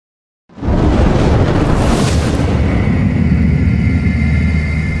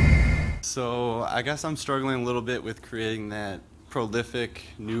I guess I'm struggling a little bit with creating that prolific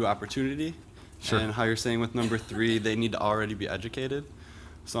new opportunity. Sure. And how you're saying with number 3, they need to already be educated.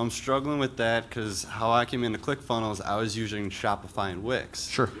 So I'm struggling with that because how I came into ClickFunnels, I was using Shopify and Wix.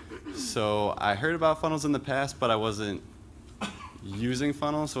 Sure. So I heard about funnels in the past, but I wasn't using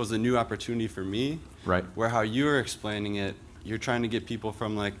funnels, so it was a new opportunity for me. Right. Where how you were explaining it, you're trying to get people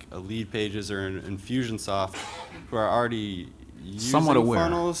from like a Lead Pages or an Infusionsoft who are already using Somewhat aware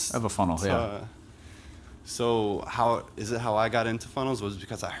funnels. of a funnel, yeah. So how is it how I got into funnels was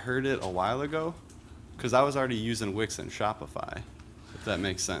because I heard it a while ago, because I was already using Wix and Shopify, if that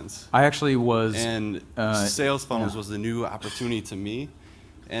makes sense. I actually was. And sales funnels was a new opportunity to me.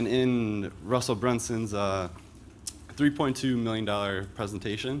 And in Russell Brunson's $3.2 million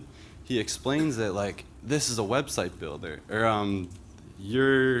presentation, he explains that like this is a website builder,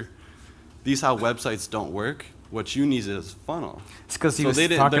 or these how websites don't work. What you need is a funnel. It's because he So was they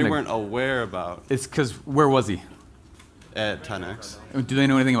talking. weren't aware about It's because where was he? at 10x. Do they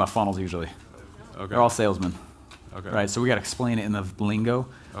know anything about funnels usually? Okay. They're all salesmen, Okay. right? So we got to explain it in the lingo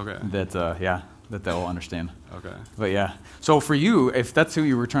Okay. that that they'll understand. Okay. But yeah, so for you, if that's who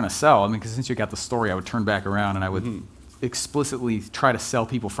you were trying to sell, I mean, because since you got the story, I would turn back around and I would explicitly try to sell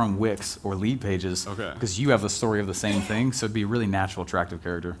people from Wix or Lead Pages, Okay. because you have the story of the same thing, so it'd be a really natural, attractive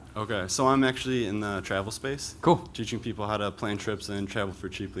character. Okay. So I'm actually in the travel space. Cool. Teaching people how to plan trips and travel for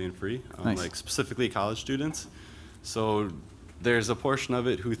cheaply and free, Nice. like specifically college students. So there's a portion of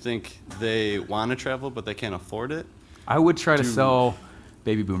it who think they want to travel but they can't afford it. I would try to sell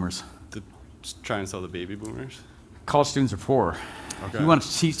baby boomers. To try and sell the baby boomers. College students are poor. Okay. You want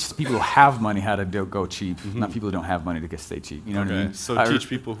to teach people who have money how to go cheap, not people who don't have money to stay cheap. You know what I mean? So teach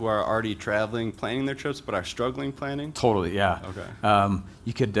people who are already traveling, planning their trips, but are struggling planning. Totally, yeah. Okay.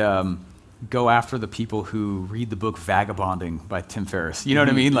 You could go after the people who read the book Vagabonding by Tim Ferriss. You know what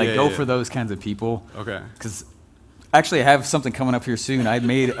I mean? Like, Yeah, go yeah. for those kinds of people. Okay. Because actually, I have something coming up here soon. I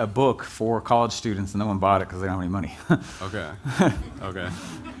made a book for college students, and no one bought it because they don't have any money. Okay. Okay.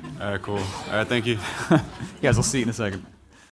 All right, cool. All right, thank you. You guys, we'll see you in a second.